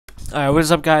Alright, what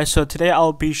is up guys? So today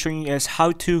I'll be showing you guys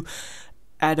how to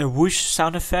add a whoosh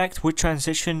sound effect with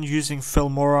transition using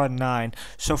Filmora 9.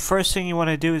 So first thing you want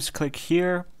to do is click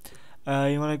here.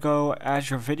 You want to go add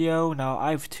your video. Now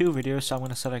I have two videos, so I'm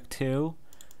going to select two.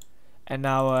 And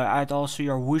now add also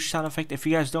your whoosh sound effect. If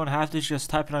you guys don't have this, just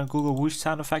type it on Google whoosh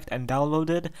sound effect and download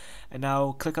it. And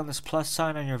now click on this plus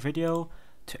sign on your video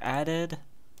to add it.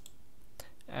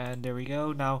 And there we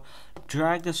go. Now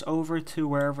drag this over to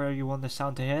wherever you want the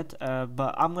sound to hit,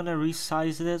 but I'm gonna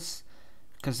resize this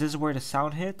because this is where the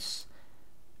sound hits,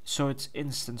 so it's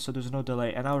instant, so there's no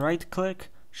delay. And now right click,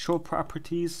 show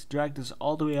properties, drag this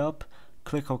all the way up,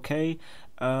 click OK.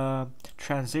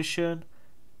 Transition,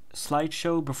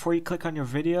 slideshow. Before you click on your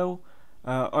video,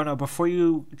 before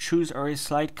you choose erase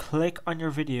slide, click on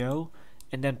your video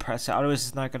and then press it, otherwise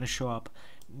it's not going to show up.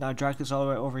 Now drag this all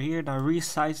the way over here. Now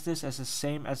resize this as the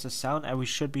same as the sound and we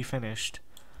should be finished.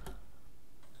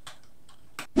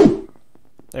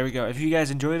 There we go. If you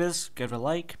guys enjoyed this, give it a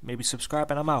like, maybe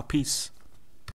subscribe, and I'm out. Peace.